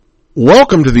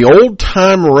Welcome to the Old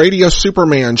Time Radio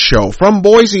Superman Show. From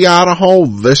Boise, Idaho,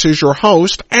 this is your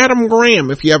host, Adam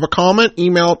Graham. If you have a comment,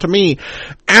 email it to me,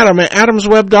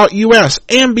 adam@adamsweb.us,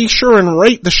 and be sure and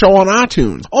rate the show on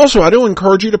iTunes. Also, I do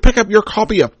encourage you to pick up your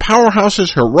copy of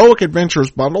Powerhouse's Heroic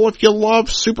Adventures bundle if you love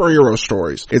superhero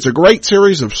stories. It's a great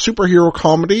series of superhero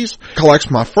comedies. Collects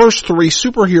my first 3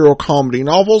 superhero comedy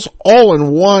novels all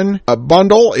in one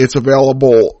bundle. It's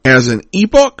available as an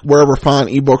ebook, wherever fine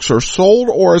ebooks are sold,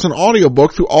 or as an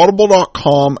audiobook through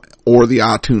audible.com or the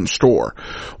iTunes store.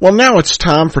 Well, now it's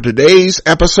time for today's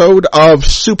episode of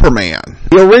Superman.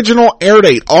 The original air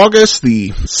date August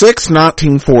the 6th,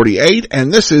 1948,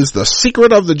 and this is The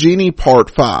Secret of the Genie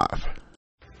Part 5.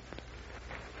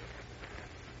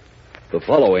 The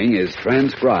following is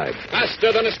transcribed.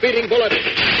 Faster than a speeding bullet.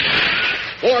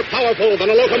 More powerful than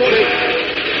a locomotive.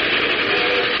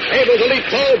 Able to leap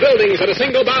tall buildings at a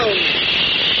single bound.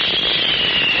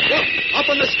 Look, up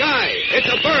in the sky. It's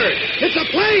a bird. It's a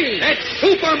plane. It's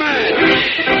Superman.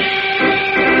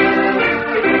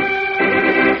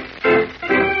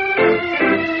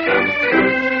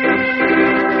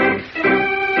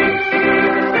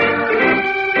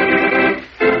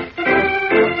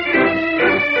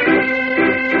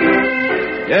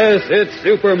 Yes, it's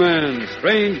Superman,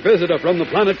 strange visitor from the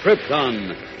planet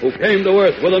Krypton, who came to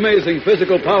Earth with amazing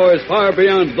physical powers far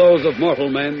beyond those of mortal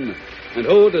men, and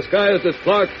who, disguised as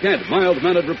Clark Kent,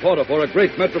 mild-mannered reporter for a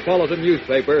great metropolitan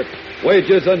newspaper,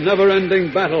 wages a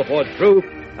never-ending battle for truth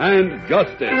and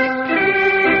justice.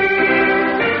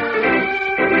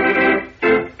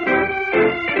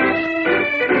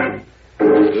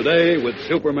 Today, with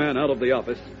Superman out of the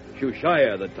office,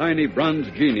 Shushiah, the tiny bronze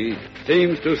genie,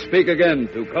 seems to speak again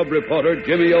to cub reporter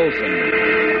Jimmy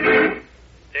Olsen.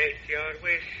 State your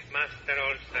wish, Master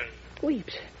Olsen.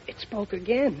 Weeps, it spoke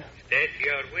again. State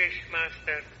your wish,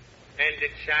 Master, and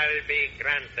it shall be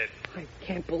granted. I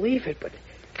can't believe it, but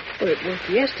it worked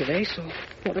yesterday, so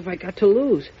what have I got to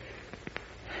lose?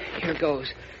 Here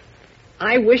goes.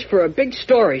 I wish for a big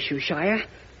story, Shushiah.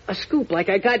 A scoop like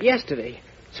I got yesterday,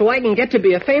 so I can get to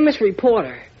be a famous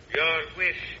reporter. Your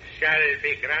wish shall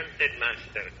be granted,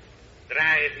 Master.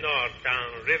 Drive north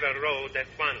down River Road at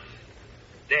once.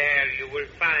 There you will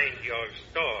find your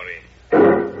story.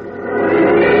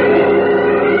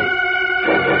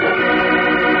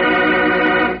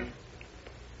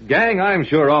 Gang, I'm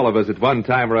sure all of us at one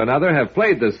time or another have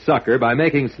played the sucker by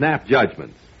making snap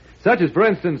judgments. Such as, for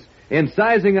instance, in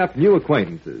sizing up new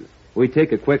acquaintances. We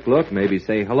take a quick look, maybe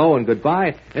say hello and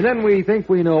goodbye, and then we think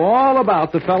we know all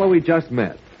about the fellow we just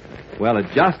met. Well,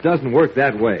 it just doesn't work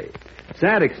that way.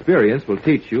 Sad experience will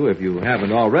teach you, if you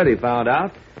haven't already found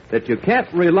out, that you can't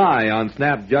rely on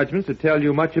snap judgments to tell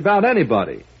you much about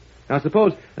anybody. Now,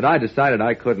 suppose that I decided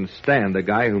I couldn't stand the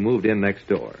guy who moved in next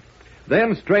door.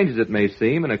 Then, strange as it may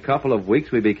seem, in a couple of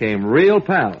weeks we became real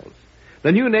pals.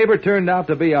 The new neighbor turned out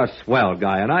to be a swell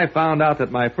guy, and I found out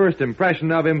that my first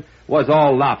impression of him was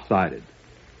all lopsided.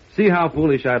 See how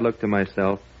foolish I looked to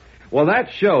myself? Well,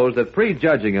 that shows that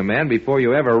prejudging a man before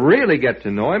you ever really get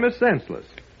to know him is senseless.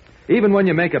 Even when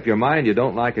you make up your mind you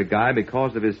don't like a guy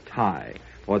because of his tie,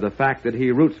 or the fact that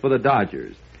he roots for the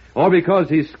Dodgers, or because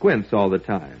he squints all the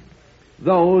time.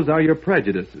 Those are your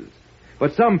prejudices.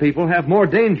 But some people have more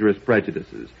dangerous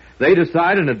prejudices. They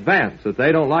decide in advance that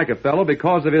they don't like a fellow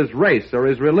because of his race or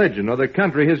his religion or the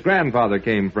country his grandfather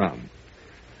came from.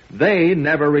 They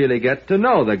never really get to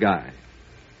know the guy.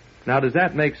 Now, does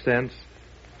that make sense?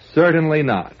 Certainly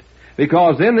not.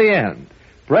 Because in the end,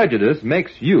 prejudice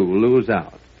makes you lose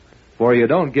out. For you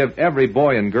don't give every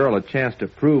boy and girl a chance to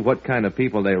prove what kind of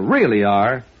people they really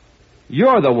are.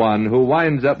 You're the one who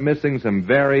winds up missing some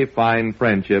very fine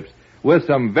friendships with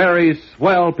some very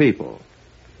swell people.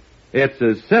 It's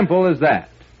as simple as that.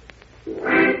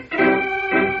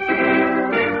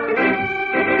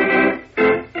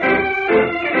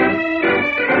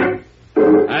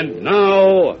 And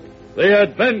now, the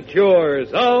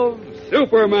adventures of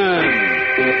Superman.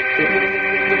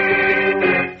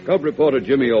 Cub reporter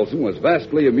Jimmy Olsen was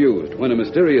vastly amused when a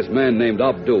mysterious man named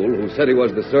Abdul, who said he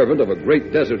was the servant of a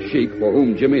great desert sheik for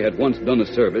whom Jimmy had once done a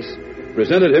service,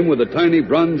 presented him with a tiny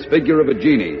bronze figure of a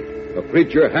genie, a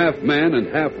creature half man and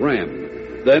half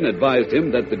ram, then advised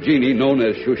him that the genie, known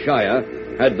as Shushiah,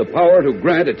 had the power to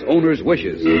grant its owner's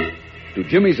wishes. To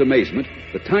Jimmy's amazement,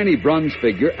 the tiny bronze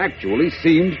figure actually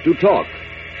seemed to talk,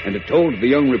 and it told the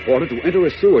young reporter to enter a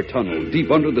sewer tunnel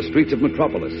deep under the streets of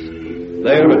Metropolis.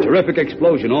 There, a terrific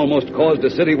explosion almost caused a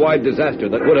citywide disaster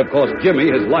that would have cost Jimmy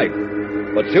his life.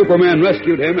 But Superman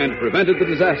rescued him and prevented the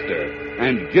disaster,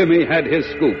 and Jimmy had his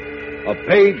scoop. A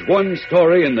page-one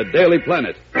story in the Daily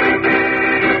Planet.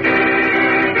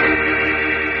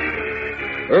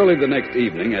 Early the next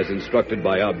evening, as instructed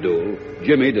by Abdul,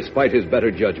 Jimmy, despite his better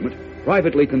judgment,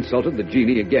 privately consulted the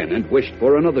Genie again and wished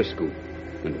for another scoop.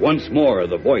 And once more,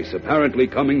 the voice apparently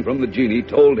coming from the Genie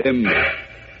told him,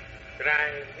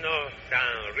 Drive north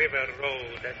down River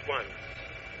Road at once,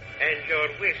 and your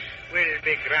wish will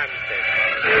be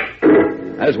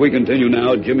granted. As we continue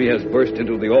now, Jimmy has burst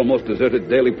into the almost deserted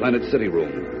Daily Planet City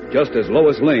room. Just as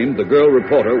Lois Lane, the girl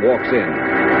reporter, walks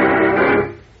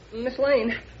in.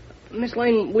 Miss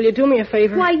Lane, will you do me a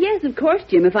favor? Why, yes, of course,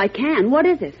 Jim, if I can. What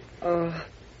is it?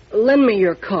 Lend me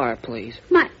your car, please.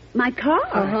 My car?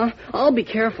 Uh-huh. I'll be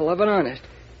careful of it, honest.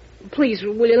 Please,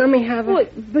 will you let me have it? Well,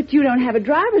 but you don't have a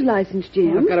driver's license,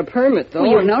 Jim. I've got a permit, though.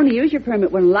 Well, you can only use your permit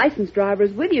when a licensed driver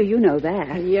is with you. You know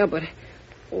that. Yeah, but...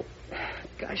 Oh,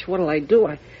 gosh, what'll I do?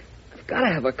 I've got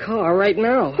to have a car right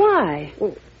now. Why?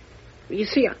 Well, you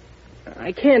see,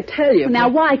 I can't tell you. Now,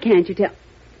 why can't you tell?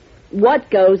 What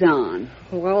goes on?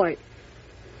 Well,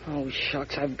 Oh,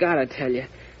 shucks, I've got to tell you.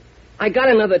 I got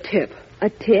another tip. A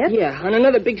tip? Yeah, on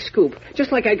another big scoop,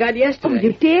 just like I got yesterday. Oh,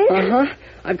 you did? Uh-huh.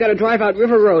 I've got to drive out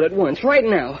River Road at once, right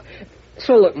now.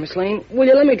 So, look, Miss Lane, will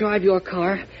you let me drive your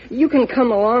car? You can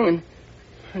come along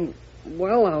and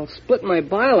well, I'll split my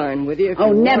byline with you if you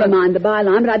want. Never mind the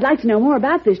byline, but I'd like to know more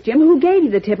about this, Jim. Who gave you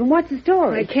the tip, and what's the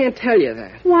story? I can't tell you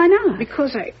that. Why not?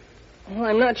 Because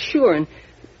I'm not sure, and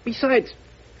besides...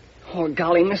 Oh,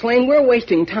 golly, Miss Lane, we're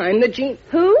wasting time.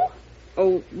 Who?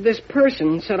 Oh, this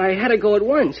person said I had to go at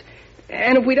once.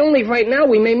 And if we don't leave right now,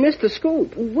 we may miss the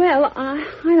scoop. Well, I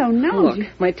don't know. Look,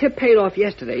 my tip paid off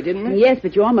yesterday, didn't it? Yes,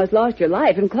 but you almost lost your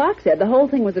life. And Clark said the whole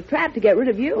thing was a trap to get rid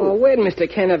of you. Oh, where'd Mr.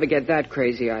 Ken ever get that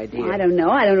crazy idea? I don't know.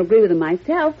 I don't agree with him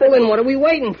myself. But... Well, then what are we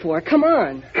waiting for? Come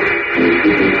on.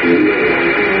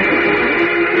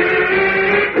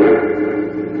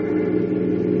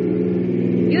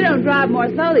 You don't drive more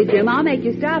slowly, Jim. I'll make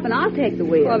you stop, and I'll take the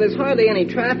wheel. Well, there's hardly any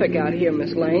traffic out here,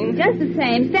 Miss Lane. Just the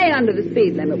same, stay under the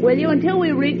speed limit, will you, until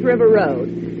we reach River Road.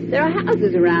 There are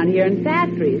houses around here and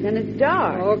factories, and it's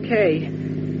dark. Okay.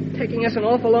 Taking us an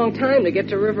awful long time to get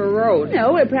to River Road.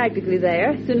 No, we're practically there.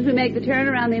 As soon as we make the turn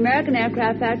around the American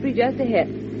aircraft factory just ahead.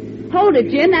 Hold it,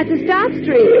 Jim. That's a stop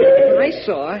street. I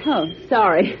saw it. Oh,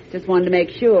 sorry. Just wanted to make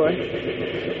sure.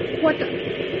 What the...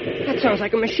 That sounds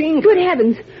like a machine gun. Good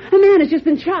heavens. A man has just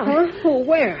been shot. Huh? Oh,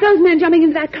 where? Those men jumping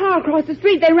into that car across the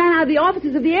street. They ran out of the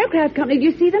offices of the aircraft company. Do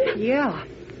you see them? Yeah.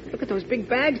 Look at those big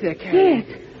bags they're carrying.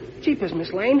 Yes. Jeepers,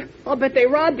 Miss Lane. I'll bet they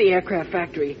robbed the aircraft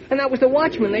factory. And that was the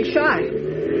watchman they shot.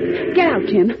 Get out,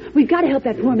 Jim. We've got to help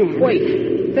that poor man.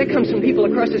 Wait. There come some people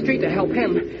across the street to help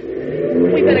him.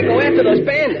 We better go after those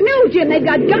bandits. No, Jim. They've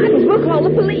got guns. We'll call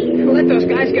the police. Let those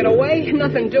guys get away?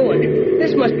 Nothing doing.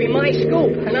 This must be my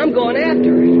scoop, and I'm going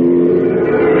after it.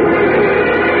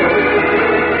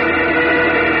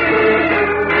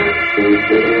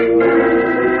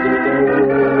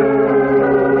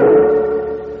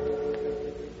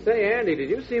 Say, Andy, did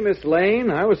you see Miss Lane?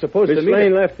 I was supposed to Miss meet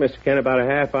Lane left, Mr. Kent, about a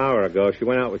half hour ago. She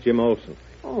went out with Jim Olson.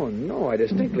 Oh, no, I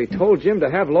distinctly told Jim to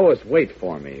have Lois wait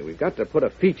for me. We've got to put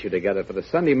a feature together for the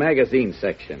Sunday magazine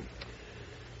section.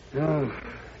 Oh,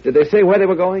 did they say where they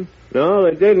were going? No,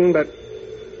 they didn't, but...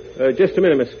 just a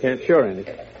minute, Mr. Kent. Sure, Andy.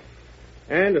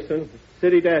 Anderson,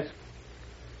 city desk.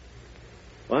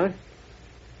 What?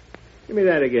 Give me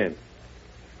that again.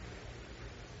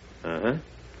 Uh-huh.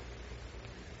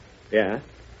 Yeah.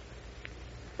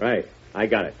 Right. I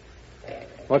got it.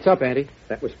 What's up, Andy?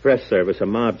 That was press service. A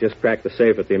mob just cracked the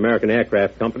safe at the American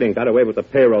Aircraft Company and got away with the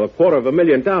payroll,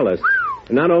 $250,000.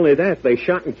 And not only that, they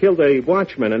shot and killed a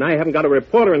watchman, and I haven't got a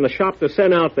reporter in the shop to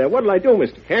send out there. What'll I do,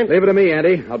 Mr. Kent? Leave it to me,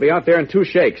 Andy. I'll be out there in 2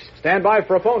 shakes. Stand by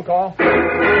for a phone call.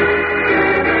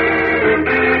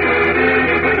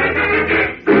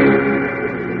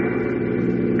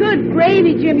 Good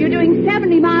gravy, Jim. You're doing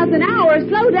 70 miles an hour.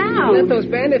 Slow down. Let those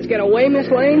bandits get away, Miss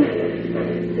Lane?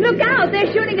 Look out.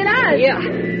 They're shooting at us. Yeah.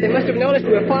 They must have noticed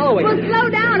we were following. Well, slow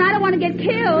down. I don't want to get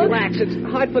killed. Relax. It's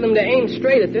hard for them to aim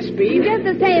straight at this speed. Just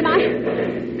the same,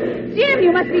 Jim,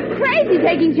 you must be crazy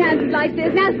taking chances like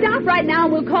this. Now stop right now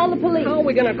and we'll call the police. How are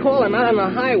we going to call them out on the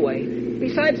highway?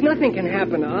 Besides, nothing can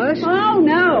happen to us. Oh,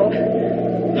 no.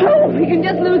 Oh, we can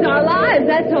just lose our lives,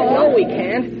 that's all. No, we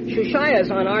can't.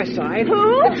 Shushaya's on our side.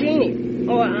 Who? The Genie.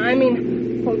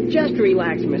 Just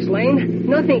relax, Miss Lane.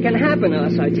 Nothing can happen to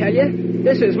us, I tell you.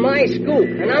 This is my scoop,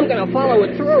 and I'm going to follow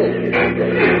it through.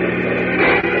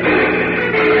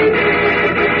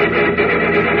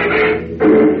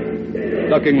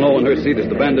 Ducking low in her seat as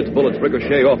the bandits' bullets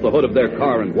ricochet off the hood of their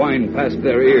car and whine past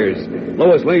their ears,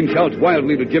 Lois Lane shouts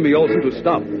wildly to Jimmy Olsen to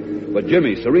stop. But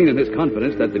Jimmy, serene in his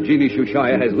confidence that the Genie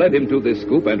Shushaya has led him to this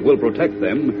scoop and will protect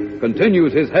them,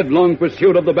 continues his headlong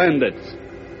pursuit of the bandits.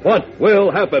 What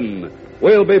will happen?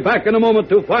 We'll be back in a moment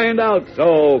to find out,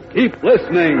 so keep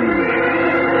listening.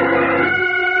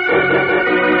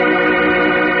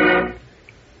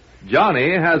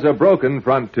 Johnny has a broken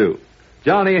front tooth.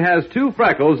 Johnny has 2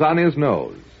 freckles on his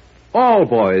nose. All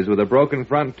boys with a broken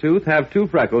front tooth have 2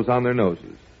 freckles on their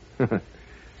noses.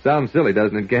 Sounds silly,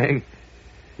 doesn't it, gang?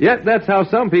 Yet that's how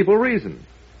some people reason.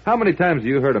 How many times have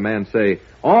you heard a man say,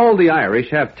 all the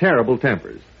Irish have terrible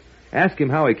tempers? Ask him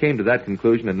how he came to that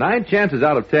conclusion, and 9 chances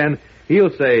out of 10,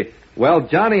 he'll say, well,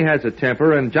 Johnny has a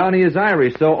temper, and Johnny is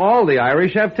Irish, so all the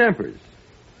Irish have tempers.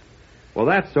 Well,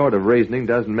 that sort of reasoning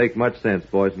doesn't make much sense,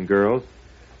 boys and girls.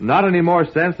 Not any more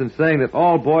sense than saying that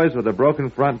all boys with a broken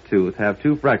front tooth have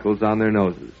 2 freckles on their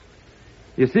noses.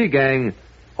 You see, gang,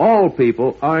 all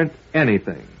people aren't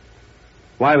anything.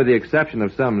 Why, with the exception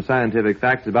of some scientific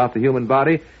facts about the human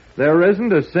body, there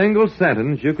isn't a single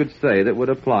sentence you could say that would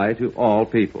apply to all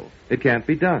people. It can't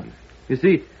be done. You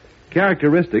see,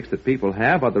 characteristics that people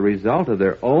have are the result of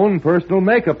their own personal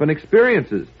makeup and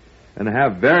experiences, and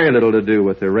have very little to do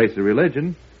with their race or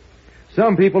religion.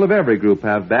 Some people of every group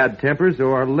have bad tempers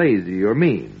or are lazy or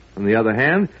mean. On the other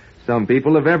hand, some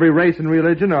people of every race and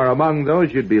religion are among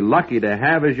those you'd be lucky to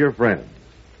have as your friends.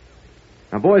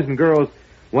 Now, boys and girls,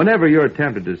 whenever you're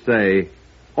tempted to say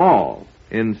all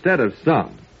instead of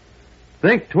some,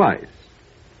 think twice.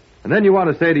 And then you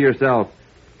want to say to yourself,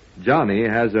 Johnny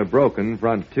has a broken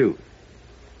front tooth.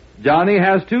 Johnny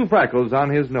has 2 freckles on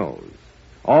his nose.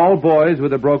 All boys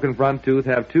with a broken front tooth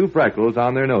have 2 freckles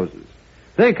on their noses.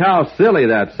 Think how silly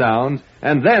that sounds,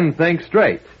 and then think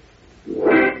straight.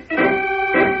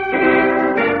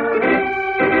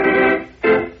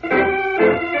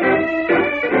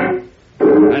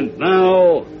 And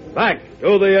now, back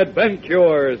to the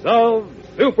adventures of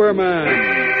Superman.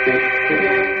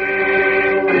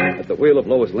 At the wheel of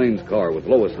Lois Lane's car, with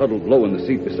Lois huddled low in the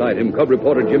seat beside him, Cub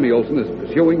reporter Jimmy Olsen is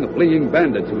pursuing the fleeing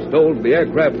bandits who stole the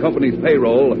aircraft company's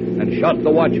payroll and shot the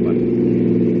watchman.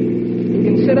 You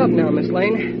can sit up now, Miss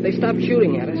Lane. They stopped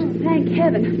shooting at us. Oh, thank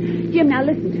heaven. Jim, now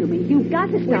listen to me. You've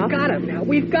got to stop. We've got them now.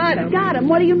 We've got them. Got him?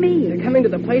 What do you mean? They're coming to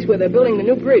the place where they're building the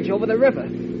new bridge over the river.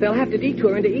 They'll have to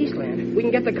detour into Eastland. We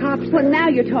can get the cops there. Well, now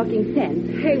you're talking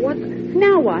sense. Hey, what?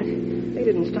 Now what? They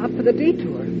didn't stop for the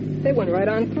detour. They went right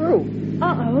on through.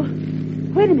 Uh-oh.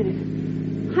 Wait a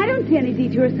minute. I don't see any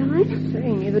detour sign.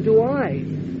 Say, neither do I.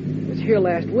 I was here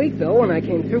last week, though, when I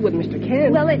came through with Mr.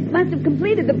 Kent. Well, it must have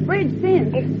completed the bridge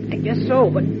since. I guess so,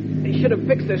 but they should have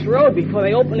fixed this road before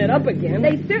they open it up again.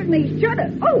 They certainly should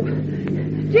have. Oh,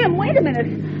 Jim, wait a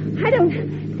minute. I don't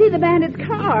see the bandit's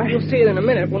car. You'll see it in a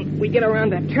minute when we get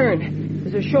around that turn.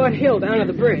 There's a short hill down to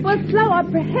the bridge. Well, slow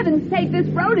up, for heaven's sake. This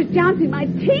road is jouncing my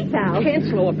teeth out. Can't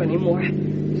slow up anymore.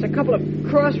 There's a couple of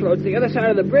crossroads the other side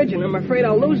of the bridge, and I'm afraid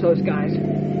I'll lose those guys.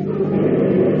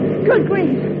 Good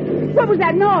grief. What was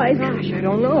that noise? Gosh, I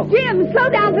don't know. Jim, slow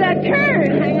down for that turn.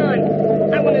 Hang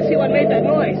on. I want to see what made that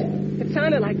noise. It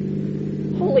sounded like...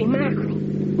 Holy mackerel.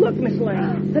 Look, Miss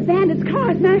Lane. The bandit's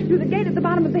car smashed through the gate at the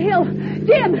bottom of the hill.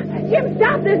 Jim,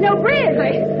 stop. There's no bridge.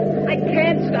 I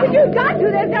can't stop. But you've got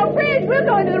to. There's no bridge. We're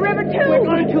going to the river, too. We're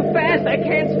going too fast. I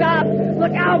can't stop.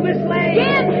 Look out, Miss Lane.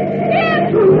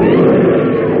 Jim!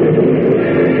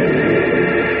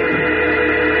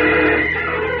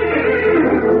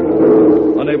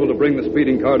 Unable to bring the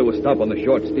speeding car to a stop on the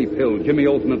short, steep hill, Jimmy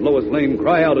Olsen and Lois Lane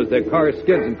cry out as their car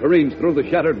skids and careens through the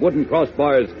shattered wooden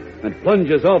crossbars and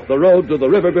plunges off the road to the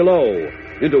river below,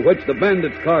 into which the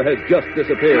bandit's car has just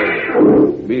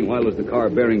disappeared. Meanwhile, as the car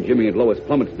bearing Jimmy and Lois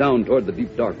plummets down toward the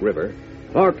deep, dark river,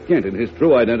 Clark Kent, in his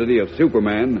true identity of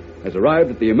Superman, has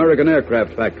arrived at the American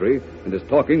Aircraft Factory and is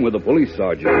talking with a police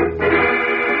sergeant.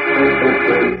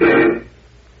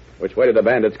 Which way did the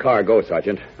bandit's car go,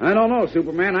 Sergeant? I don't know,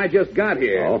 Superman. I just got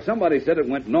here. Oh? Somebody said it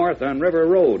went north on River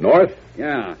Road. North?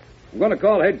 Yeah. I'm going to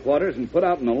call headquarters and put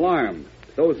out an alarm.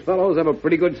 Those fellows have a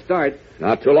pretty good start.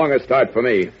 Not too long a start for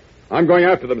me. I'm going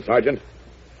after them, Sergeant.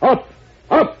 Up,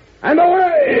 up, and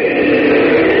away!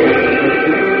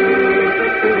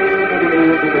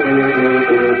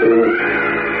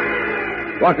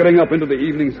 Rocketing up into the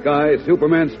evening sky,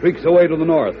 Superman streaks away to the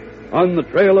north, on the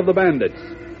trail of the bandits.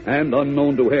 And,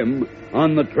 unknown to him,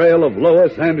 on the trail of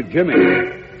Lois and Jimmy.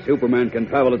 Superman can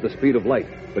travel at the speed of light,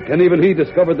 but can even he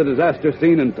discover the disaster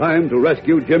scene in time to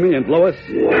rescue Jimmy and Lois?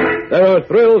 There are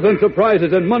thrills and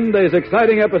surprises in Monday's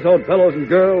exciting episode, fellows and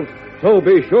girls, so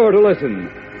be sure to listen.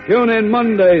 Tune in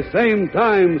Monday, same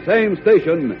time, same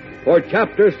station, for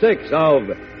Chapter 6 of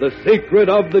The Secret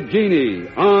of the Genie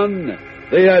on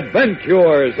The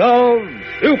Adventures of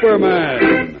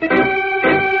Superman.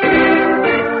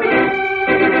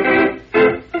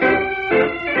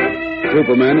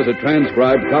 Superman is a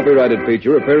transcribed, copyrighted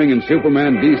feature appearing in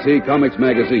Superman DC Comics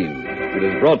magazine. It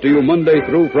is brought to you Monday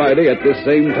through Friday at this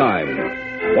same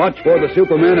time. Watch for the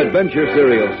Superman Adventure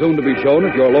serial, soon to be shown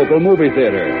at your local movie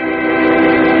theater.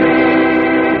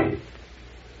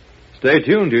 Stay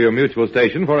tuned to your Mutual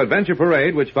station for Adventure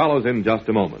Parade, which follows in just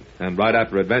a moment. And right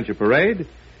after Adventure Parade,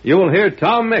 you will hear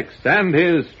Tom Mix and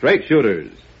his Straight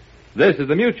Shooters. This is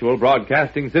the Mutual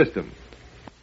Broadcasting System.